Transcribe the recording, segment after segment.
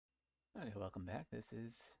Okay, welcome back. This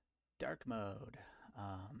is dark mode.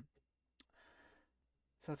 Um,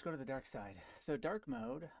 so let's go to the dark side. So dark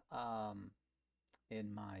mode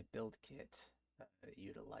in my build kit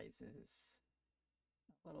utilizes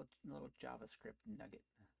a little JavaScript nugget.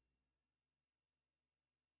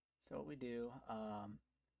 So what we do,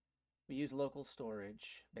 we use local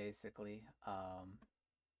storage basically. Where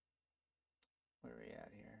are we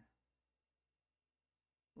at here?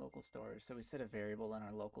 Local storage. So we set a variable in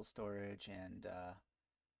our local storage and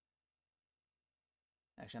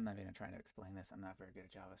actually, I'm not even trying to explain this. I'm not very good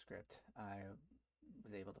at JavaScript. I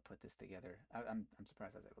was able to put this together. I'm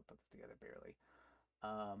surprised I was able to put this together barely.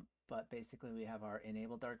 But basically, we have our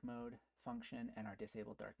enable dark mode function and our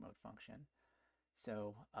disable dark mode function.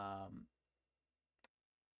 So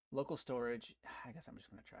local storage, I guess I'm just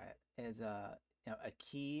going to try it, is a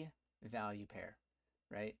key value pair,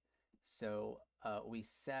 right? So we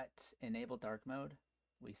set enable dark mode.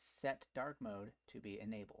 We set dark mode to be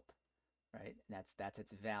enabled, right? And that's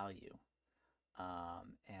its value.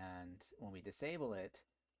 And when we disable it,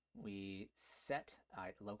 we set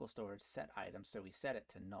local storage set items, so we set it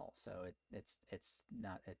to null. So it's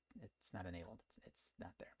not enabled. It's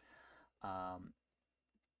not there.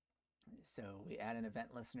 So we add an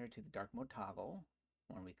event listener to the dark mode toggle.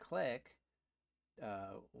 When we click,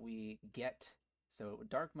 we get, so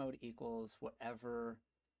dark mode equals whatever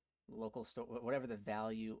whatever the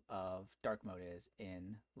value of dark mode is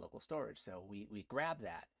in local storage. So we grab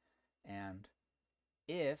that, and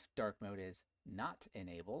if dark mode is not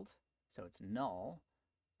enabled, so it's null,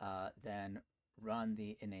 then run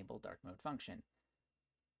the enable dark mode function.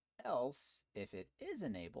 Else, if it is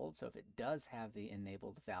enabled, so if it does have the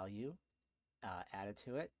enabled value added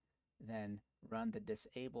to it, then run the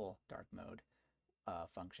disable dark mode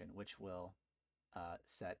function, which will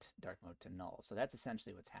set dark mode to null. So that's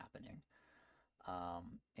essentially what's happening.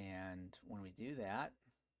 And when we do that,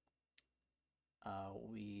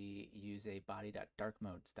 we use a body.dark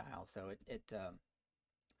mode style. So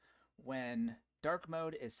when dark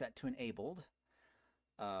mode is set to enabled,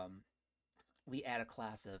 we add a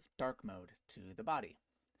class of dark mode to the body.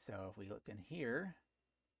 So if we look in here,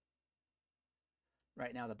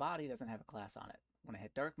 right now the body doesn't have a class on it. When I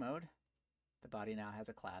hit dark mode, the body now has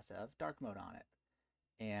a class of dark mode on it.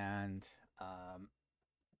 And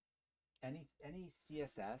any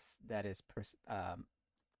CSS that is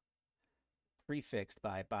prefixed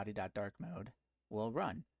by body.dark mode will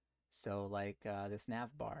run. So like this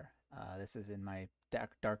nav bar, this is in my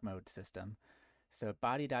dark mode system. So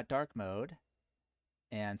body.dark mode,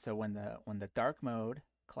 and so when the dark mode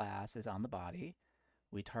class is on the body,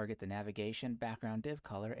 we target the navigation background div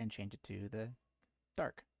color and change it to the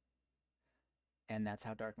dark. And that's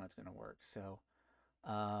how dark mode's going to work. So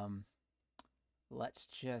let's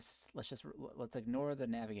ignore the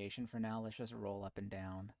navigation for now. Let's just roll up and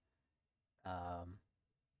down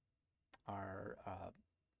our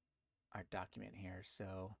document here.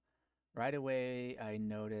 So right away, I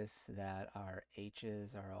notice that our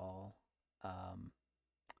H's are all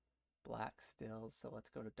black still. So let's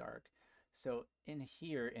go to dark. So in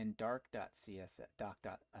here in dark.css,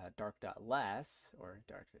 dark.less or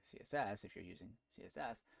dark.css, if you're using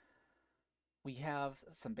CSS, we have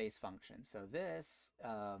some base functions. So this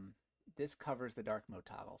covers the dark mode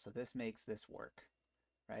toggle. So this makes this work,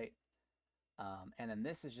 right? And then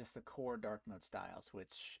this is just the core dark mode styles,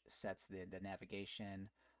 which sets the navigation.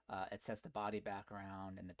 It sets the body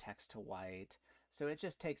background and the text to white. So it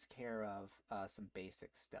just takes care of some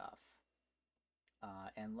basic stuff.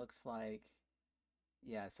 And looks like,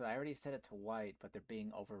 yeah, so I already set it to white, but they're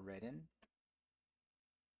being overridden.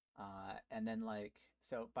 And then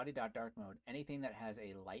so body.dark mode, anything that has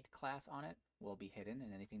a light class on it will be hidden,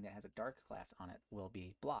 and anything that has a dark class on it will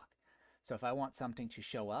be blocked. So if I want something to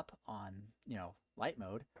show up on, light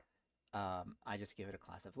mode, I just give it a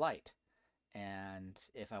class of light. And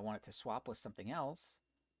if I want it to swap with something else,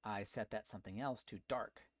 I set that something else to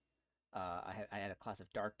dark. I add a class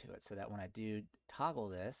of dark to it so that when I do toggle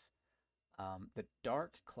this, the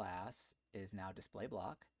dark class is now display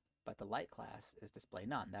block, but the light class is display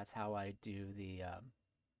none. That's how I do the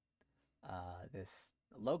this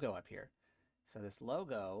logo up here. So this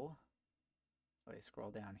logo, if I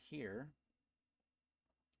scroll down here,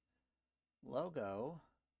 logo,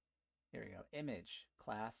 here we go, image,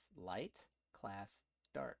 class light, class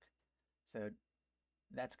dark. So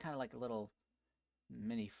that's kind of like a little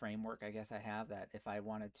mini framework, I guess I have, that if I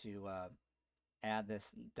wanted to add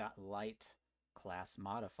this .light class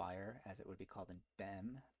modifier, as it would be called in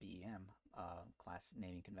BEM, class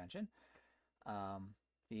naming convention,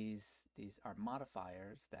 these are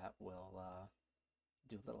modifiers that will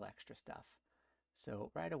do a little extra stuff.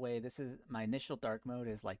 So right away, this is my initial dark mode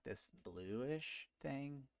is like this bluish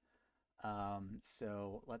thing.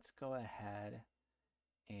 So let's go ahead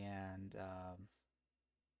and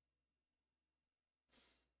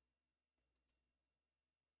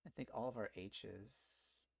I think all of our H's,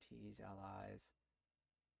 P's, Li's.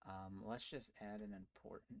 Let's just add an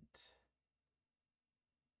important.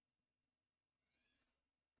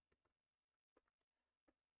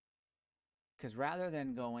 Because rather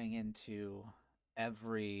than going into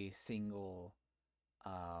every single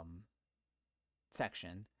um,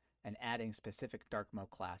 section and adding specific dark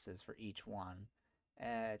mode classes for each one,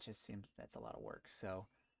 it just seems that's a lot of work. So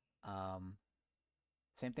um,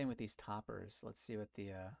 same thing with these toppers. Let's see what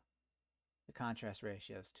the contrast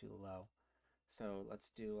ratio is too low. So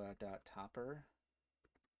let's do a dot topper.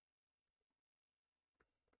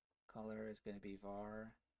 Color is going to be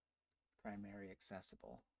var primary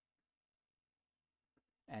accessible.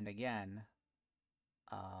 And again,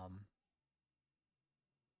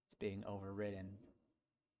 it's being overridden.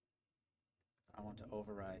 I want to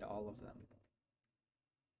override all of them.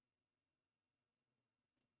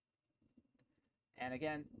 And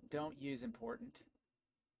again, don't use important.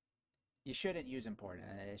 You shouldn't use important.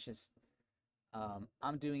 It's just,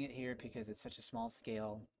 I'm doing it here because it's such a small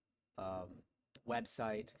scale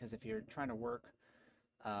website. Because if you're trying to work,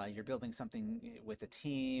 you're building something with a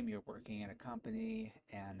team, you're working in a company,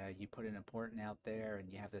 and you put an important out there, and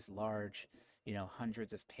you have this large,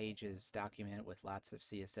 hundreds of pages document with lots of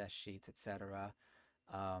CSS sheets, etc.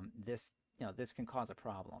 This, this can cause a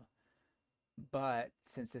problem. But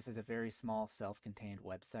since this is a very small self-contained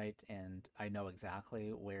website and I know exactly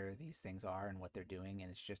where these things are and what they're doing,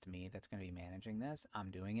 and it's just me that's going to be managing this,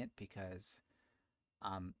 I'm doing it because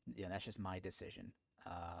that's just my decision.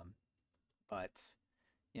 But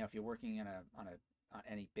if you're working on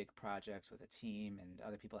any big projects with a team and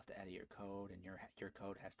other people have to edit your code and your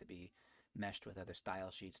code has to be meshed with other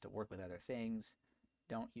style sheets to work with other things,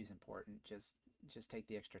 don't use important. Just take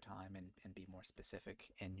the extra time and be more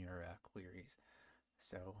specific in your queries.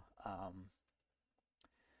 So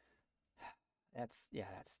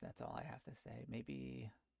that's all I have to say.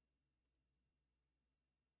 Maybe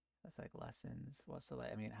that's like lessons. Well, so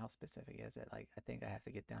like, I mean, how specific is it? Like, I think I have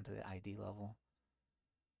to get down to the ID level.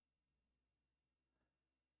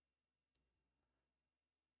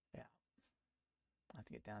 Yeah, I have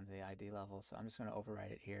to get down to the ID level. So I'm just going to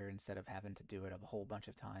override it here instead of having to do it a whole bunch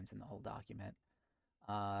of times in the whole document.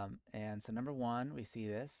 And so number one, we see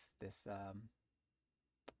this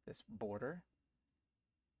border.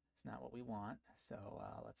 It's not what we want. So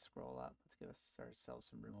let's scroll up. Let's give ourselves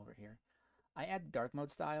some room over here. I add dark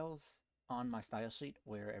mode styles on my style sheet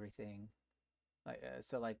where everything, like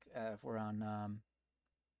if we're on,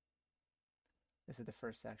 this is the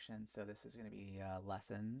first section, so this is going to be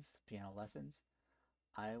lessons, piano lessons.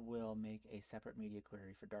 I will make a separate media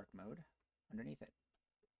query for dark mode underneath it.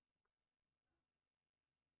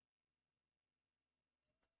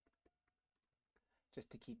 Just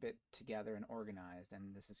to keep it together and organized,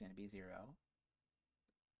 and this is going to be 0.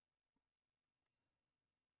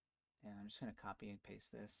 And I'm just going to copy and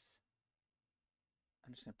paste this.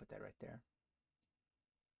 I'm just going to put that right there.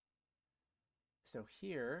 So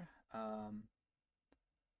here,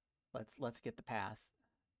 let's get the path.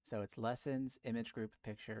 So it's lessons, image group,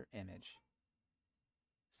 picture, image.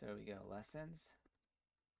 So we go lessons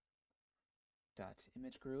dot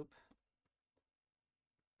image group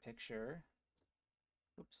picture,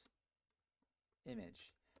 oops,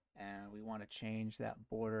 image, and we want to change that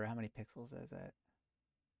border. How many pixels is it?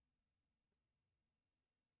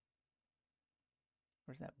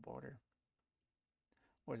 Where's that border?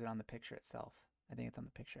 Or is it on the picture itself? I think it's on the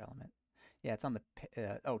picture element. Yeah, it's on the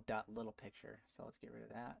dot little picture. So let's get rid of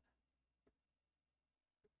that.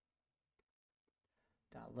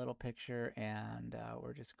 Dot little picture, and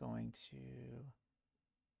we're just going to,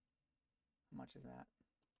 how much is that?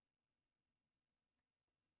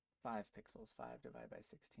 5 pixels. 5 divided by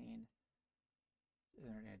 16.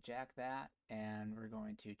 And we're going to jack that, and we're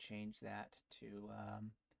going to change that to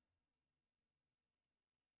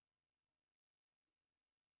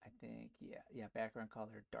I think, yeah, background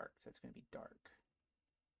color dark. So it's going to be dark.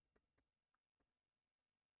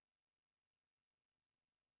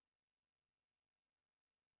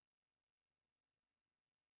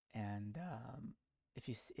 And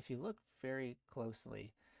if you look very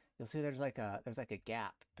closely, you'll see there's like a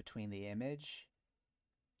gap between the image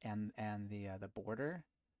and the border.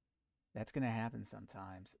 That's going to happen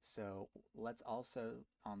sometimes. So let's also,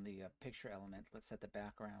 on the picture element, let's set the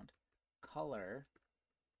background color,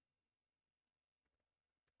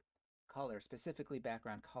 specifically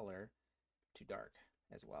background color, to dark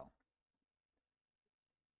as well.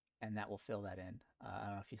 and that will fill that in. I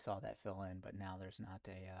don't know if you saw that fill in, but now there's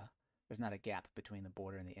not a gap between the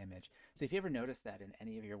border and the image. So if you ever notice that in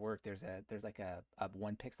any of your work, there's like a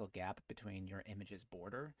 1 pixel gap between your image's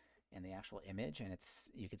border and the actual image, and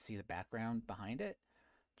you can see the background behind it.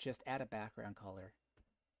 Just add a background color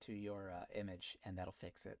to your image, and that'll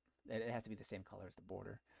fix it. It has to be the same color as the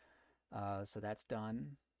border. So that's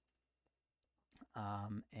done.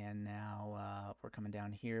 And now we're coming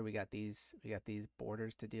down here. We got these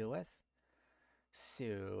borders to deal with.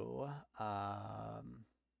 So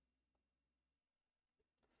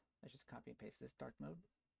let's just copy and paste this dark mode.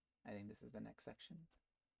 I think this is the next section.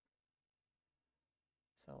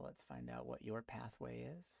 So let's find out what your pathway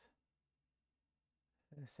is.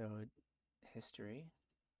 So history,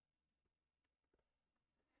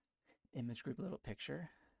 image group, little picture.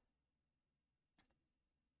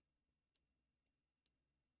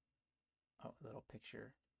 Oh, little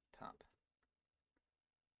picture top.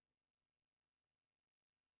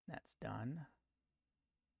 That's done.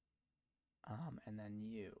 And then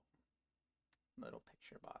you, little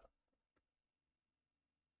picture bottom.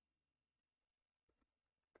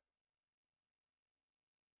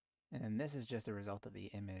 And then this is just a result of the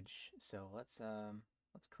image. So let's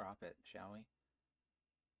crop it, shall we?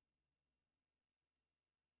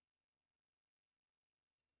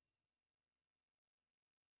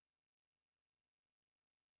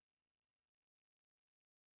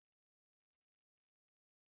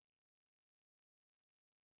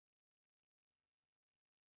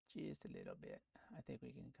 Just a little bit. I think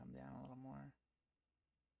we can come down a little more.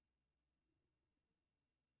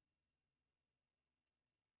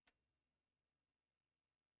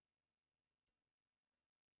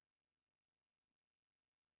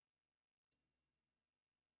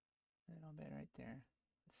 A little bit right there.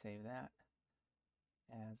 Let's save that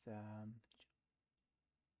as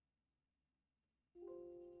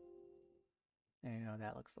there you go,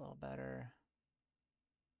 that looks a little better.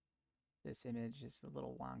 This image is a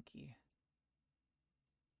little wonky.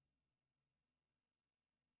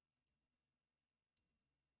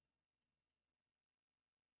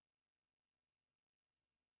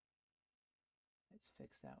 Let's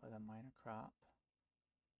fix that with a minor crop.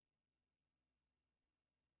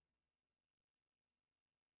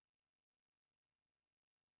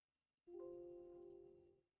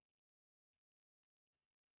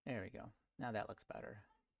 There we go. Now that looks better.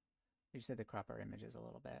 We just had to crop our images a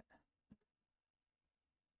little bit.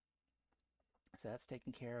 So that's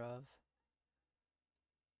taken care of.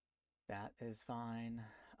 That is fine.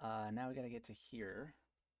 Now we got to get to here.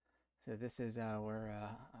 So this is our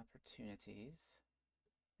opportunities,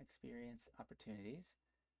 experience opportunities.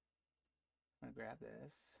 I'm gonna grab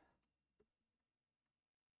this.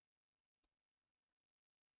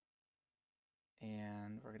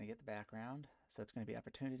 And we're gonna get the background. So it's gonna be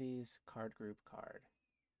opportunities, card group, card.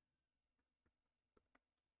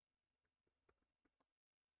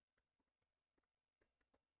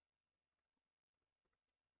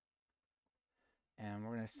 And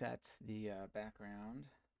we're gonna set the background.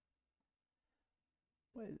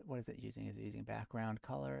 What is it using? Is it using background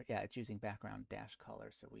color? Yeah, it's using background dash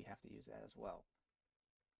color, so we have to use that as well.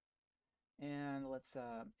 And let's,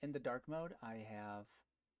 in the dark mode, I have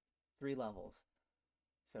 3 levels.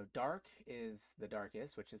 So dark is the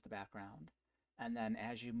darkest, which is the background. And then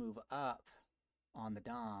as you move up on the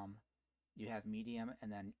DOM, you have medium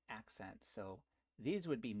and then accent. So these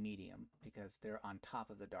would be medium because they're on top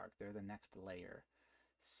of the dark. They're the next layer.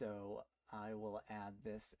 So I will add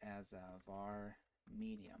this as a var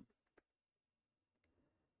medium.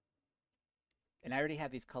 And I already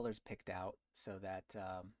have these colors picked out so that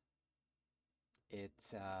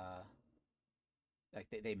like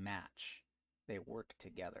they match, they work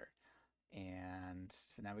together. And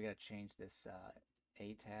so now we got to change this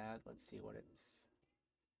A tag. Let's see what it's,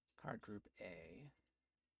 card group A.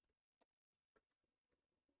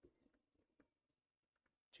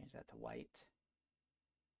 Change that to white.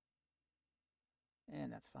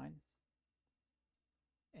 And that's fine.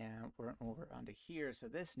 And we're over onto here, so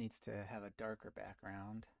this needs to have a darker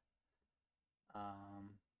background.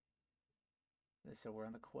 So we're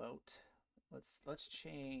on the quote. Let's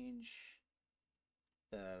change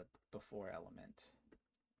the before element,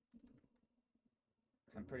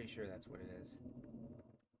 because I'm pretty sure that's what it is.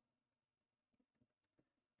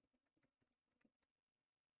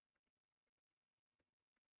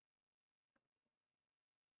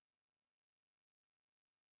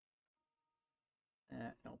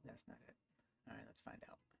 Nope, that's not it. All right, let's find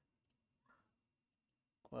out.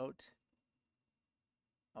 Quote.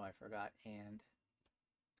 Oh, I forgot and.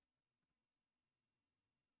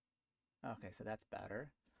 Okay, so that's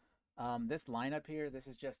better. This lineup here, this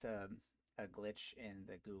is just a glitch in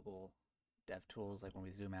the Google DevTools, like when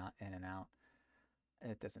we zoom out in and out.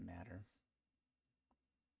 It doesn't matter.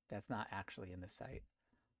 That's not actually in the site.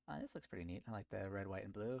 This looks pretty neat. I like the red, white,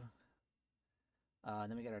 and blue.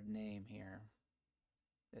 Then we got our name here.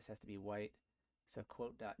 This has to be white. So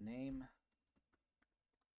quote.name.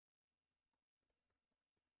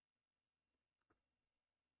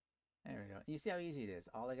 There we go. You see how easy it is.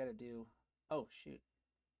 All I got to do... Oh, shoot.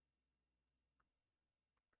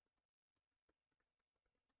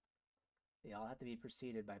 They all have to be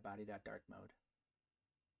preceded by body.darkMode.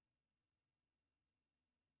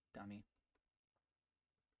 Dummy.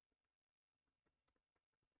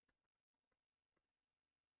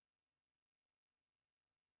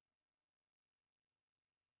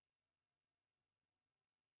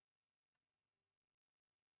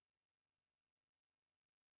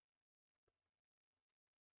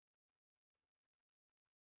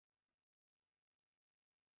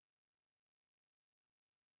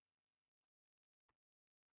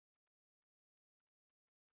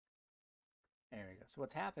 There we go. So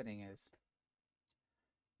what's happening is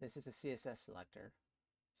this is a CSS selector.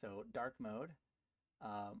 So dark mode,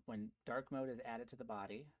 when dark mode is added to the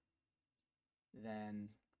body, then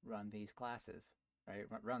run these classes, right?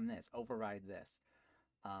 Run this, override this.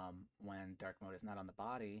 When dark mode is not on the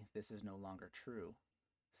body, this is no longer true.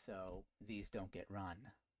 So these don't get run.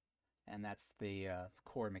 And that's the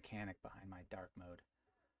core mechanic behind my dark mode.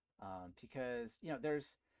 Because, you know,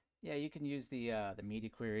 you can use the media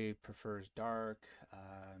query prefers dark.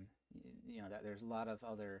 You know, there's a lot of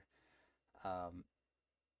other um,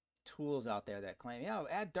 tools out there that claim,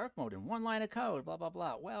 add dark mode in one line of code, blah, blah,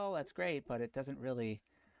 blah. Well, that's great, but it doesn't really,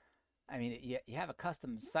 I mean, you have a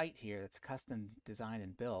custom site here that's custom designed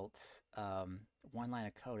and built. One line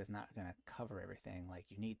of code is not going to cover everything. Like,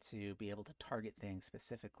 you need to be able to target things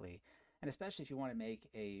specifically. And especially if you want to make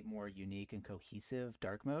a more unique and cohesive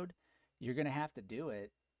dark mode, you're going to have to do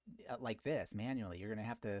it like this manually. You're going to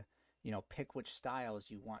have to, you know, pick which styles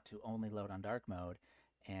you want to only load on dark mode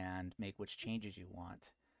and make which changes you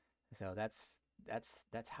want. So that's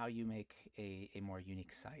how you make a more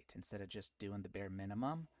unique site. Instead of just doing the bare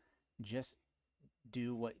minimum, just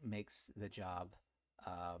do what makes the job,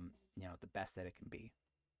 you know, the best that it can be.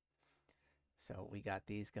 So we got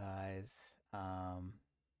these guys.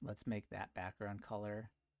 Let's make that background color.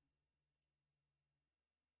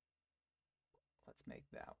 Let's make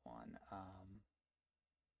that one.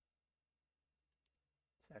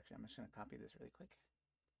 So actually, I'm just going to copy this really quick,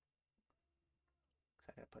 because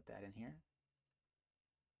I got to put that in here.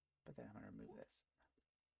 But then I'm going to remove this.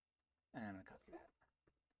 And I'm going to copy that.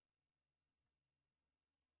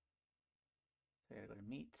 So I got to go to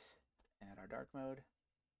meet, add our dark mode.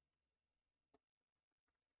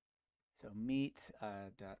 So meet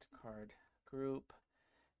dot card group,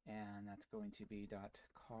 and that's going to be dot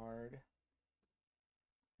card,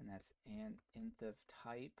 and that's an inth of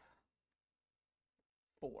type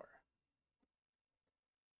 4.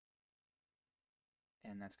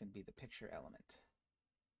 And that's going to be the picture element.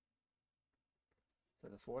 So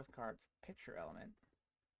the fourth card's picture element.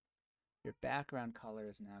 Your background color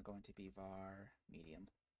is now going to be var medium.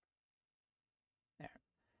 There.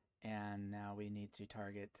 And now we need to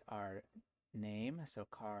target our name. So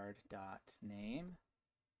card.name.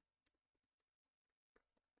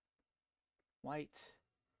 White.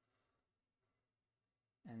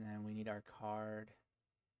 And then we need our card.title.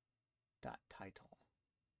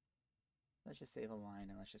 Let's just save a line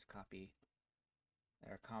and let's just copy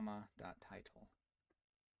our comma.title.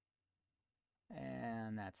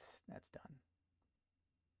 And that's done.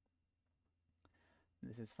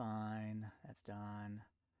 This is fine. That's done.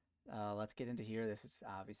 Let's get into here. This is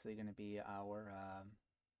obviously going to be our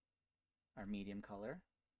medium color.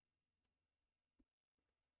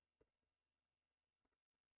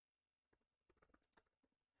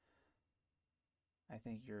 I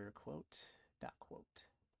think your quote.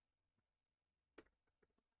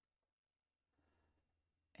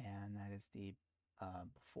 And that is the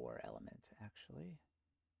before element, actually.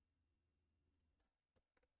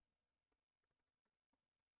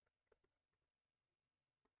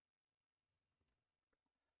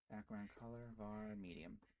 Background color, var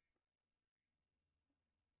medium.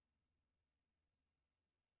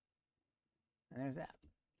 And there's that.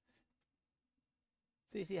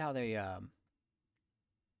 So you see how they,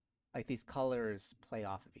 like these colors play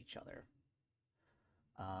off of each other.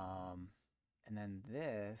 And then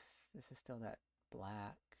this is still that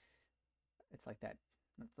black. It's like that.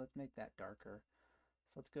 Let's make that darker.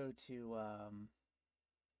 So let's go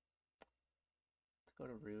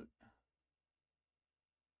to root.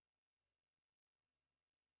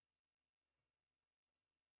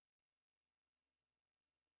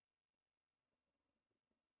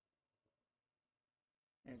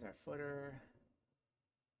 Here's our footer.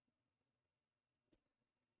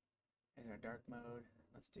 Here's our dark mode.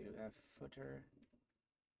 Let's do F footer.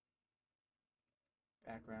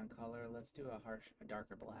 Background color. Let's do a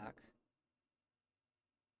darker black.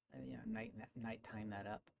 And yeah, nighttime that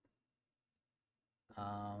up.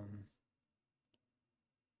 So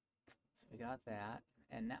we got that.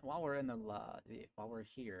 And now, while we're in while we're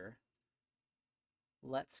here,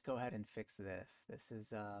 let's go ahead and fix this. This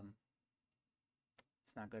is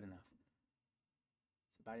it's not good enough.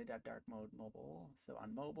 So body.dark mode mobile. So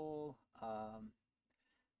on mobile,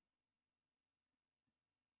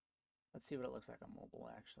 let's see what it looks like on mobile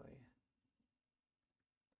actually.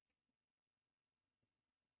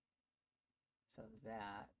 So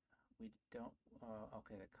that we don't.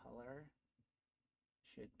 Okay, the color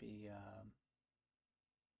should be.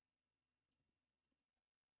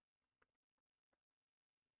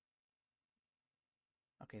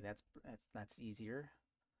 Okay, that's easier.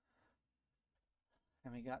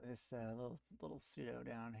 And we got this little pseudo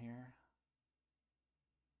down here.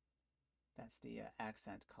 That's the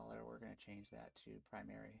accent color. We're going to change that to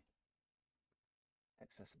primary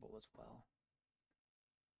accessible as well.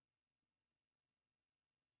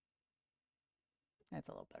 That's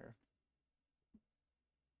a little better.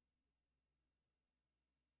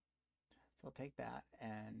 So we'll take that,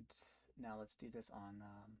 and now let's do this on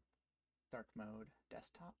dark mode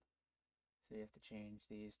desktop. So you have to change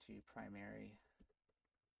these to primary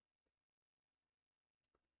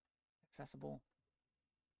accessible.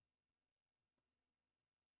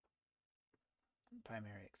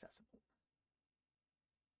 Primary accessible.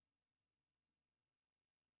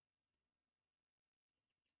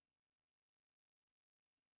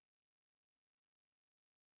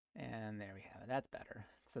 And there we have it. That's better.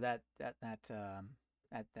 So that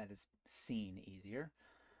is seen easier.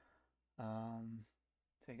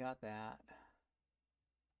 So you got that.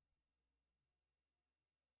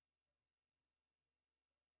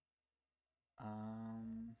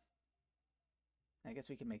 I guess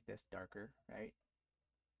we can make this darker, right?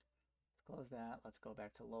 Let's close that. Let's go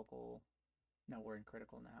back to local. No, we're in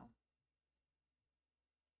critical now.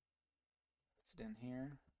 It's in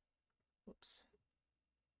here. Whoops.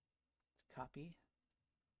 Let's copy.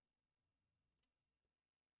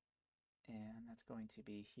 And that's going to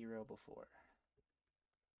be hero before.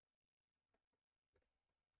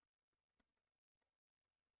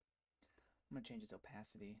 I'm going to change its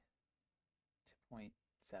opacity to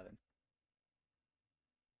 0.7.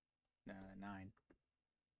 9.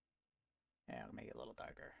 Yeah, I'll make it a little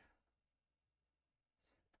darker.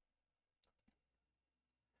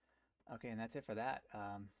 Okay, and that's it for that.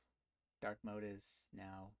 Dark mode is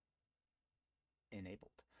now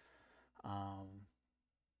enabled. I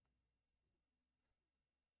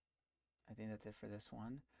think that's it for this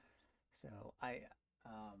one. So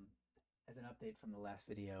as an update from the last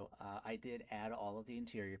video, I did add all of the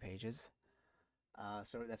interior pages.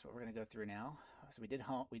 So that's what we're going to go through now. So we did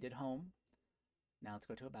home. Now let's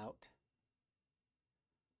go to about.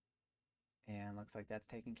 And looks like that's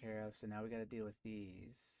taken care of. So now we got to deal with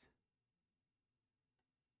these.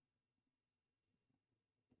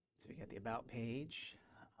 So we got the about page.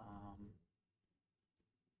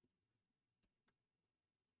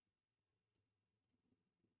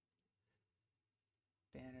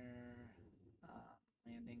 Banner,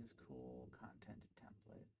 landing's cool, content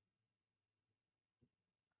template.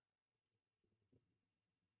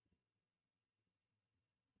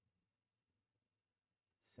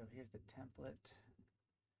 So here's the template.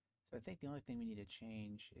 So I think the only thing we need to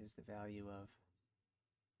change is the value of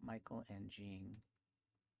Michael and Jean.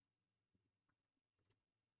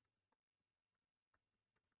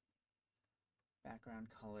 Background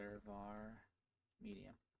color var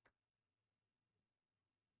medium.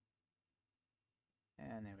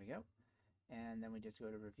 And there we go. And then we just go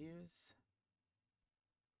to reviews.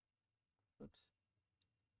 Oops.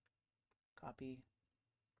 Copy,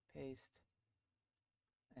 paste,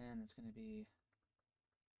 and it's going to be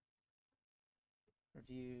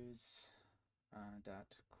reviews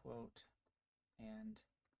dot quote and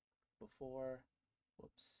before.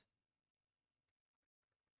 Whoops.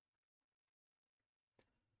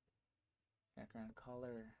 Background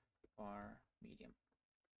color var medium.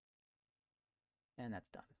 And that's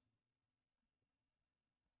done.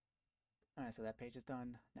 All right, so that page is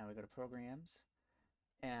done. Now we go to programs.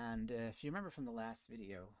 And if you remember from the last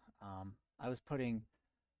video, I was putting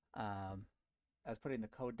the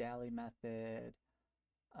code dally method.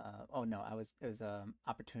 Oh no, it was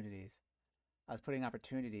opportunities. I was putting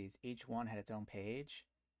opportunities. Each one had its own page.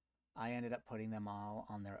 I ended up putting them all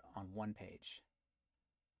on one page.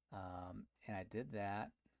 And I did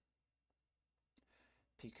that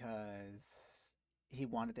because he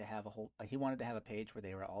wanted to have a page where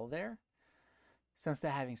they were all there. So instead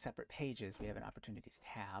of having separate pages, we have an opportunities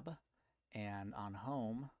tab, and on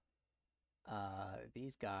home,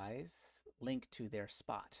 these guys link to their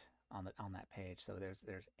spot on that page. So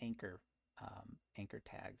there's anchor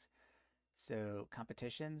tags. So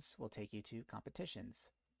competitions will take you to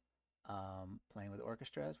competitions. Playing with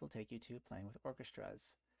orchestras will take you to playing with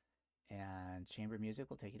orchestras. And chamber music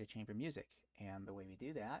will take you to chamber music. And the way we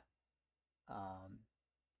do that,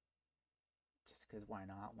 just because why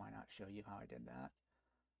not? Why not show you how I did that?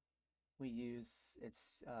 We use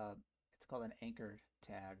it's called an anchor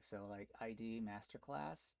tag. So like ID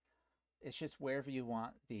masterclass, it's just wherever you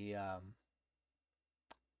want the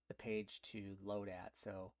page to load at.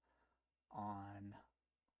 So on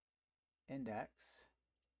index,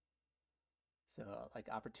 so like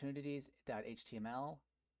opportunities.html,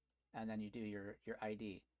 and then you do your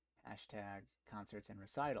ID hashtag concerts and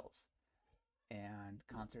recitals, and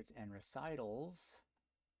concerts and recitals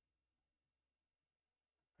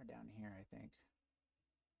are down here, I think.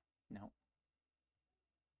 No,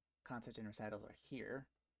 concerts and recitals are here.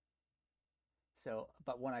 So,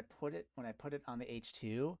 but when I put it on the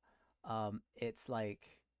H2, it's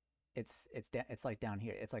like it's like down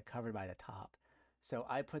here. It's like covered by the top. So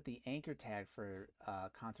I put the anchor tag for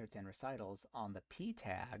concerts and recitals on the P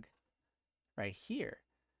tag right here.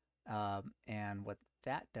 And what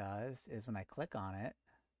that does is when I click on it,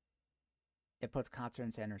 it puts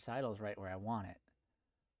concerts and recitals right where I want it.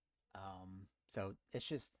 So it's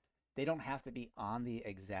just, they don't have to be on the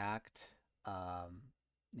exact,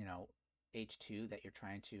 you know, H2 that you're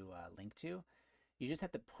trying to link to. You just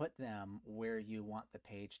have to put them where you want the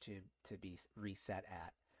page to be reset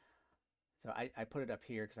at. So I put it up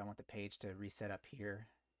here because I want the page to reset up here.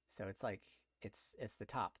 So it's like, it's the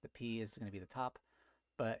top. The P is going to be the top,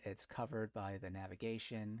 but it's covered by the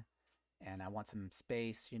navigation, and I want some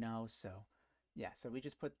space, you know. So yeah, so we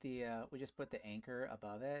just put the anchor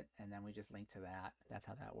above it, and then we just link to that. That's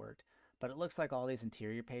how that worked. But it looks like all these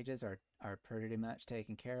interior pages are pretty much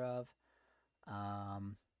taken care of.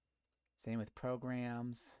 Same with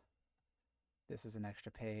programs. This is an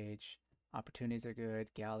extra page. Opportunities are good.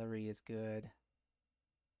 Gallery is good.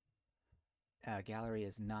 Gallery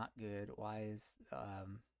is not good. Why is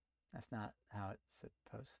that's not how it's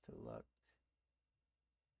supposed to look?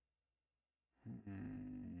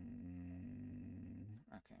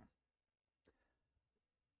 Okay.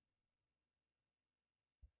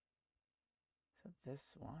 So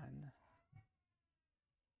this one.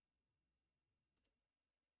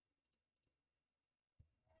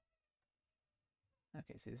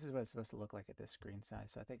 Okay, see, this is what it's supposed to look like at this screen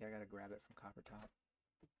size. So I think I gotta grab it from CopperTop.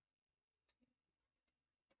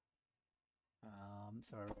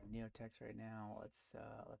 So we're in Neotext right now. Let's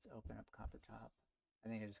open up CopperTop. I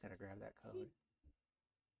think I just gotta grab that code.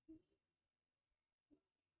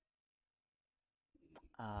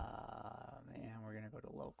 Man, we're gonna go to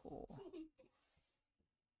local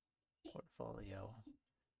portfolio.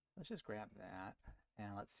 Let's just grab that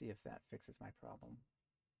and let's see if that fixes my problem.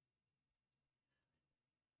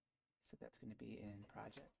 So that's going to be in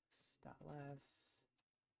projects.less,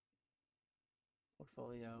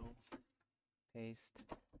 portfolio, paste.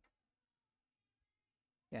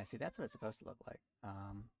 Yeah, see, that's what it's supposed to look like.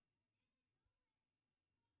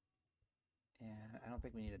 And I don't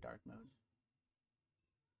think we need a dark mode.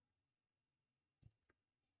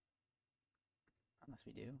 Unless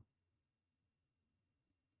we do.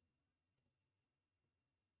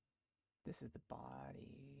 This is the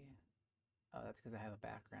body. Oh, that's because I have a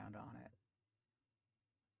background on it.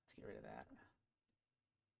 Let's get rid of that.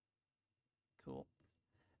 Cool.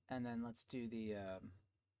 And then let's do the,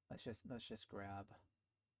 let's just grab,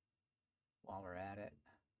 while we're at it,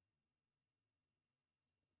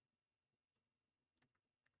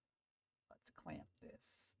 let's clamp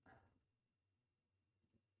this.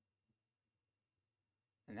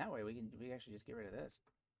 And that way we actually just get rid of this.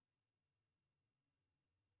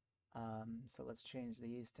 So let's change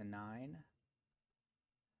these to 9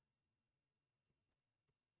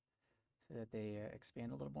 so that they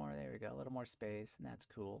expand a little more. There we go, a little more space, and that's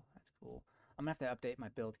cool. That's cool. I'm gonna have to update my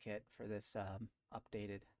build kit for this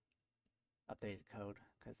updated code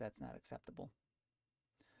because that's not acceptable.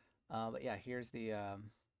 But yeah, here's the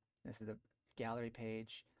this is the gallery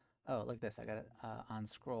page. Oh, look at this. I got it on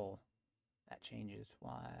scroll. That changes.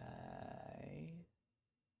 Why?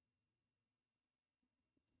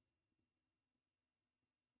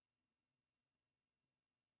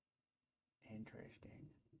 Interesting.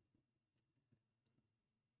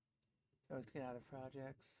 So let's get out of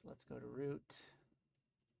projects. Let's go to root.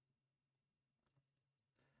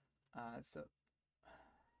 So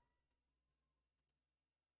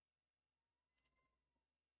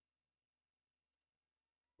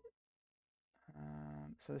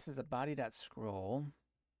So this is a body.scroll.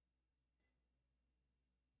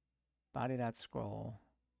 Body.scroll.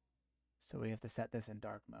 So we have to set this in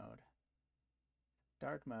dark mode.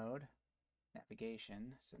 Dark mode,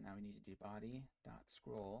 navigation. So now we need to do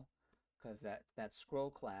body.scroll because that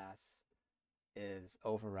scroll class is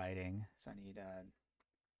overriding. So I need a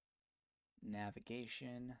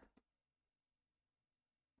navigation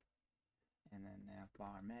and then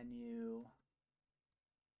navbar menu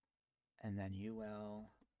and then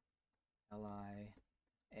UL LIA.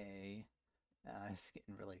 It's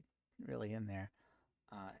getting really in there.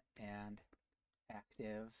 And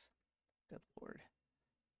active, good lord,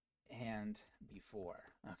 and before.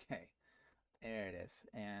 Okay, there it is.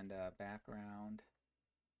 And background,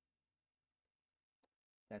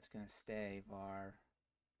 that's going to stay var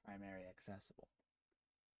primary accessible.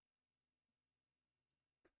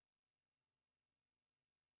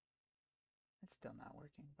 It's still not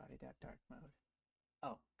working. Body.dark mode.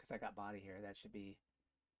 Oh, because I got body here. That should be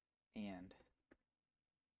and.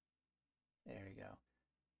 There we go.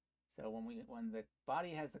 So when the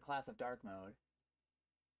body has the class of dark mode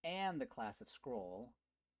and the class of scroll,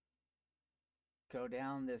 go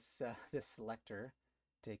down this this selector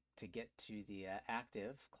to get to the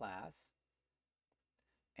active class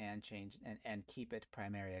and change and keep it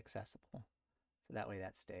primary accessible. So that way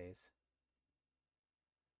that stays.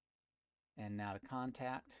 And now to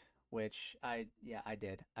contact, which I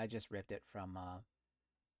did. I just ripped it from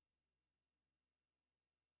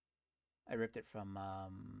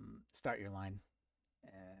Start Your Line.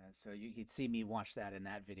 So you could see me watch that in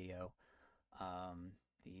that video,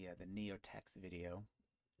 the Neotext video.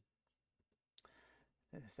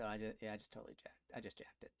 So I just totally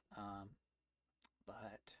jacked it.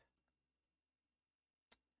 But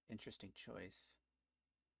interesting choice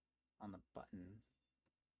on the button.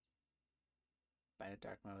 By the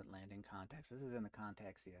dark mode landing context. This is in the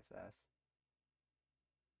context CSS.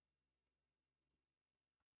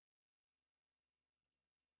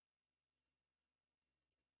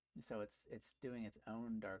 So it's doing its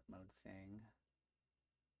own dark mode thing.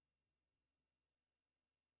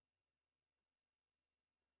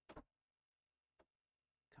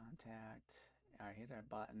 Contact. All right, here's our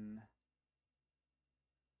button.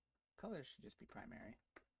 Color should just be primary.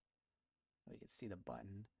 We can see the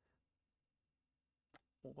button.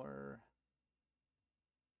 Or,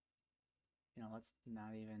 let's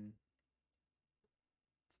not even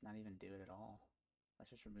do it at all.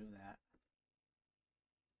 Let's just remove that.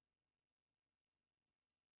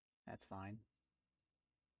 That's fine.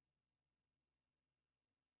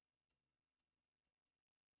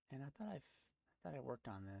 And I thought I worked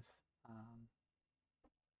on this.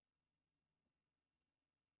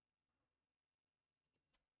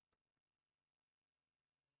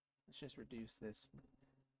 Let's just reduce this.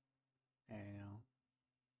 There you go.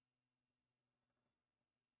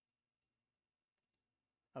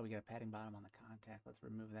 Oh, we got a padding bottom on the contact. Let's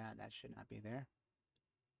remove that. That should not be there.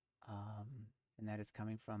 And that is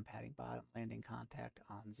coming from padding bottom landing contact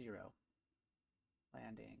on 0.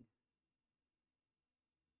 Landing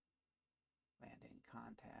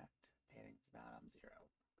contact padding bottom 0.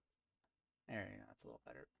 There you go. That's a little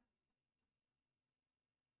better.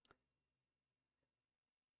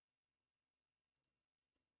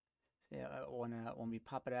 So yeah, when we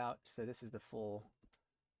pop it out, so this is the full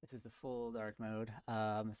dark mode.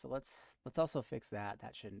 So let's also fix that.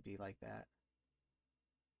 That shouldn't be like that.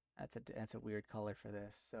 That's a weird color for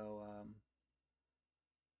this. So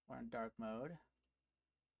we're in dark mode,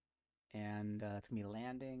 and it's gonna be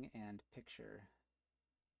landing and picture.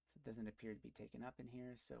 So it doesn't appear to be taken up in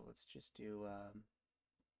here. So let's just do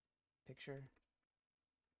picture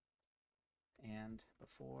and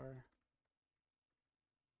before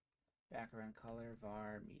background color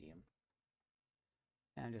var medium.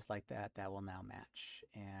 And just like that, that will now match.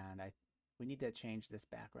 And we need to change this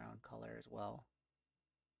background color as well.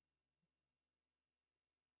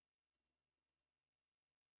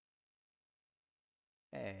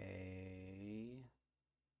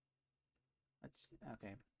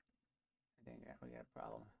 Okay. I think we got a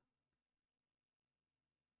problem.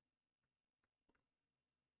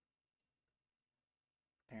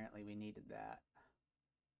 Apparently we needed that.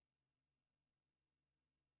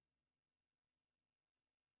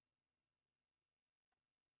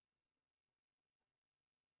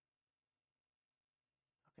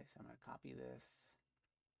 Okay, so I'm going to copy this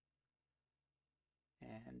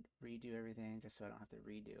and redo everything just so I don't have to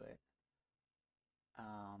redo it.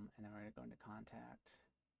 And then we're going to go into contact.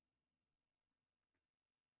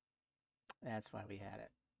 That's why we had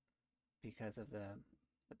it, because of the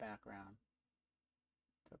background.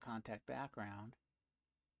 So contact background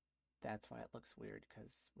That's why it looks weird,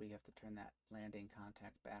 because we have to turn that landing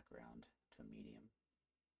contact background to medium.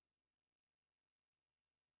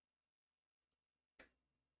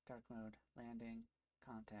 Dark mode, landing,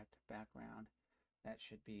 contact, background. That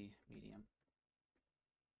should be medium.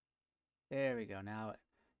 There we go. Now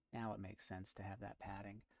it makes sense to have that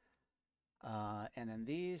padding. And then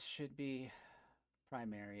these should be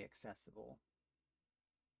primary accessible.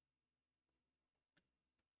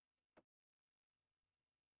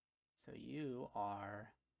 So you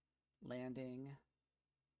are landing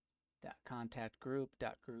dot contact group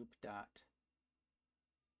dot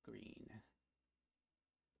green.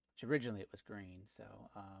 Which originally it was green, so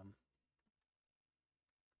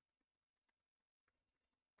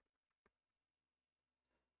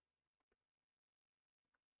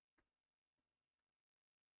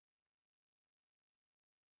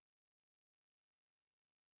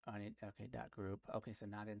okay, dot group. Okay, so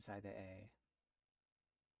not inside the A.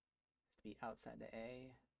 It's to be outside the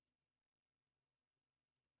A.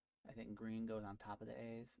 I think green goes on top of the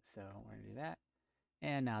A's, so we're gonna do that.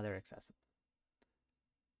 And now they're accessible.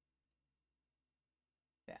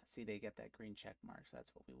 Yeah, see, they get that green check mark, so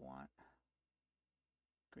that's what we want.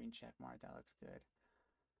 Green check mark, that looks good.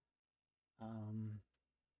 And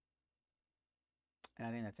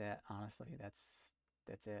I think that's it. Honestly, that's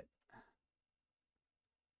it.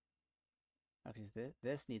 Okay, so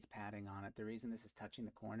this needs padding on it. The reason this is touching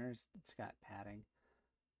the corners, it's got padding.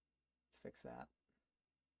 Let's fix that.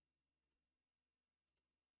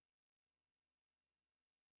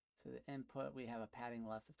 So the input, we have a padding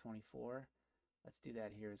left of 24. Let's do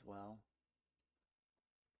that here as well.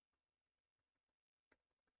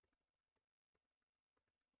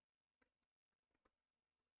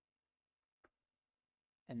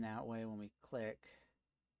 And that way when we click,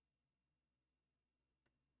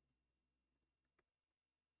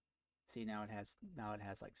 see, now it has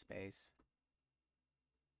like space.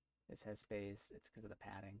 This has space. It's because of the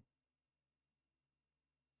padding.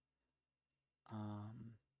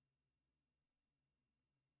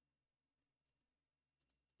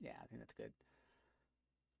 Yeah, I think that's good.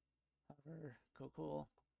 Hover, cool.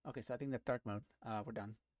 Okay, so I think that's dark mode. We're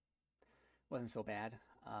done. Wasn't so bad.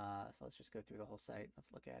 So let's just go through the whole site.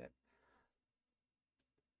 Let's look at it.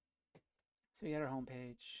 So we got our home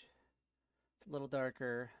page. It's a little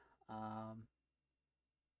darker. You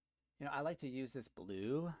know, I like to use this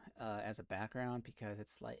blue as a background because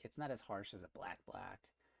it's not as harsh as a black.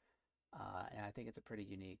 And I think it's a pretty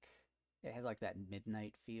unique. It has like that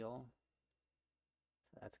midnight feel.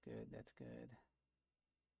 So that's good. That's good.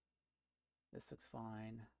 This looks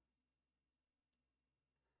fine.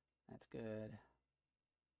 That's good.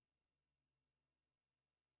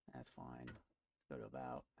 That's fine. Let's go to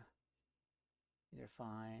about. These are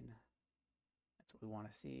fine. That's what we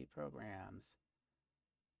want to see. Programs.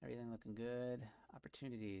 Everything looking good.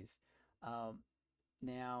 Opportunities.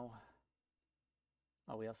 Now,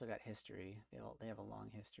 oh, we also got history. They have a long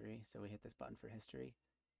history, so we hit this button for history.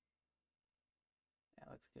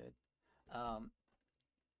 That looks good.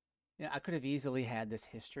 Yeah, I could have easily had this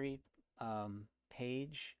history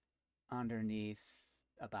page underneath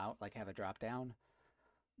about, like have a drop down,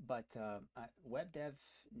 but web dev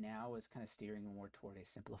now is kind of steering more toward a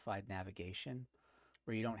simplified navigation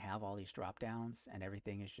where you don't have all these drop downs and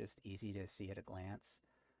everything is just easy to see at a glance.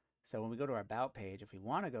 So when we go to our about page, if we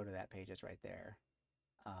want to go to that page, it's right there.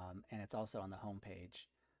 And it's also on the home page.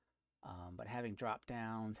 But having drop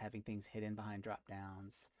downs, having things hidden behind drop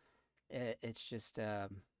downs, it's just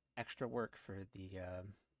extra work for the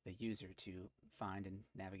user to find and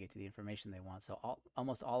navigate to the information they want. So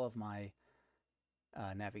almost all of my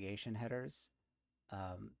navigation headers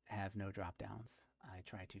have no drop downs. I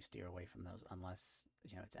try to steer away from those unless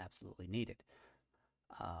it's absolutely needed.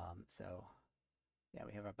 So yeah,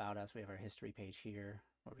 we have About Us. We have our history page here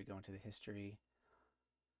where we go into the history.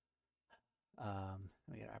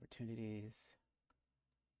 We got opportunities,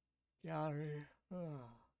 gallery,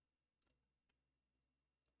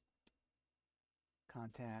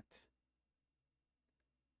 contact.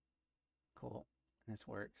 Cool. And this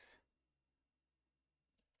works.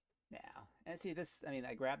 Yeah. And see this, I mean,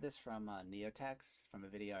 I grabbed this from Neotex from a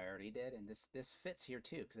video I already did, and this fits here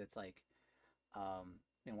too, because it's like,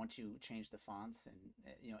 once you change the fonts and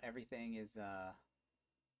everything is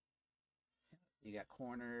you got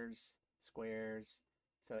corners, squares,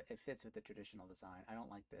 so it fits with the traditional design. I don't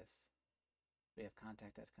like this. We have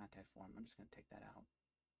contact as contact form. I'm just going to take that out.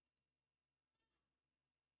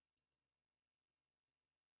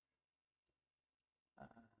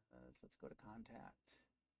 Let's go to contact.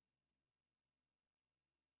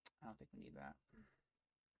 I don't think we need that,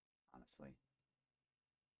 honestly.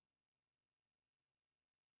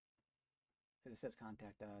 Because it says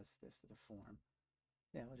contact us. This is the form.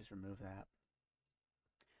 Yeah, we'll just remove that.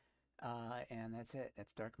 And that's it.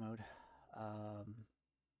 That's dark mode. Um,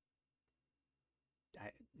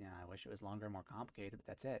 I wish it was longer and more complicated, but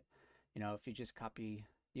that's it. If you just copy,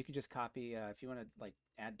 you can just copy. If you want to like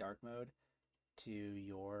add dark mode to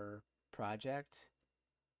your project,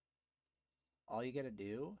 all you got to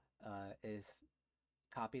do is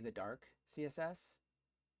copy the dark CSS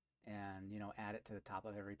and add it to the top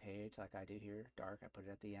of every page like I do here. Dark, I put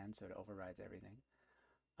it at the end so it overrides everything.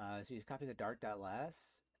 So you just copy the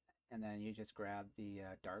dark.less and then you just grab the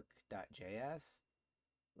dark.js,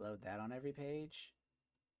 load that on every page,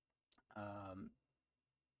 and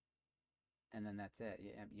then that's it.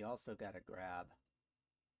 You also got to grab,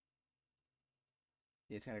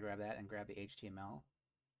 you just got to grab that and grab the HTML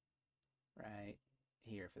right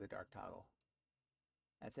here for the dark toggle.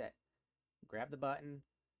 That's it. Grab the button,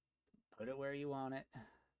 put it where you want it,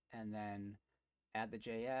 and then add the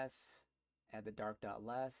JS, add the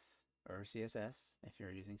dark.less or CSS if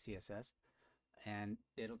you're using CSS, and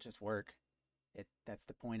it'll just work. That's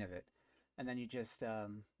the point of it. And then you just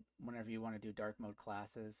whenever you want to do dark mode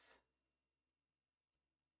classes,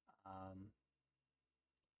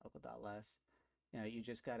 local.less, you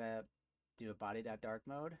just gotta do a body.dark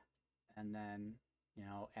mode, and then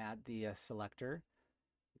add the selector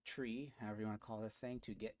tree, however you want to call this thing,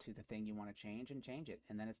 to get to the thing you want to change and change it,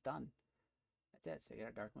 and then it's done. That's it. So you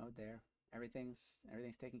got a dark mode there. Everything's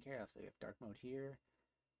taken care of. So you have dark mode here,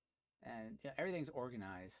 and everything's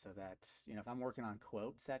organized so that if I'm working on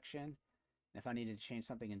quote section, if I needed to change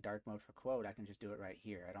something in dark mode for quote, I can just do it right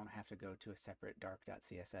here. I don't have to go to a separate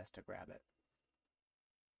dark.css to grab it.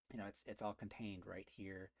 It's all contained right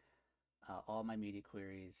here. All my media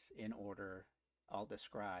queries in order, all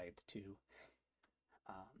described to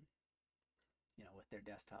um, with their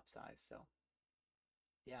desktop size. So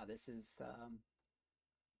yeah, this is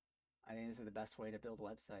I think this is the best way to build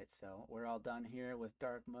websites. So we're all done here with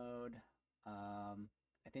dark mode.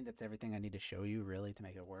 I think that's everything I need to show you really to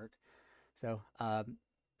make it work. So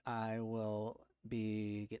I will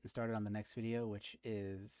be getting started on the next video, which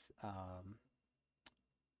is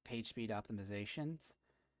page speed optimizations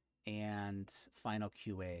and final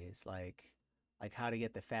QAs, like how to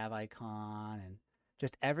get the fav icon and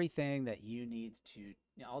just everything that you need to,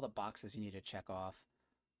 all the boxes you need to check off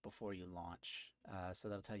before you launch. So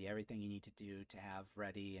they'll tell you everything you need to do to have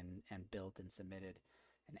ready and built and submitted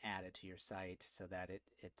and added to your site so that it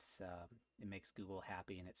makes Google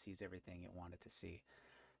happy and it sees everything it wanted to see.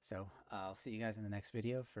 So I'll see you guys in the next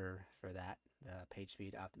video for that, the page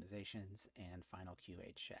speed optimizations and final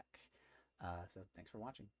QA check. So thanks for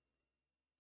watching.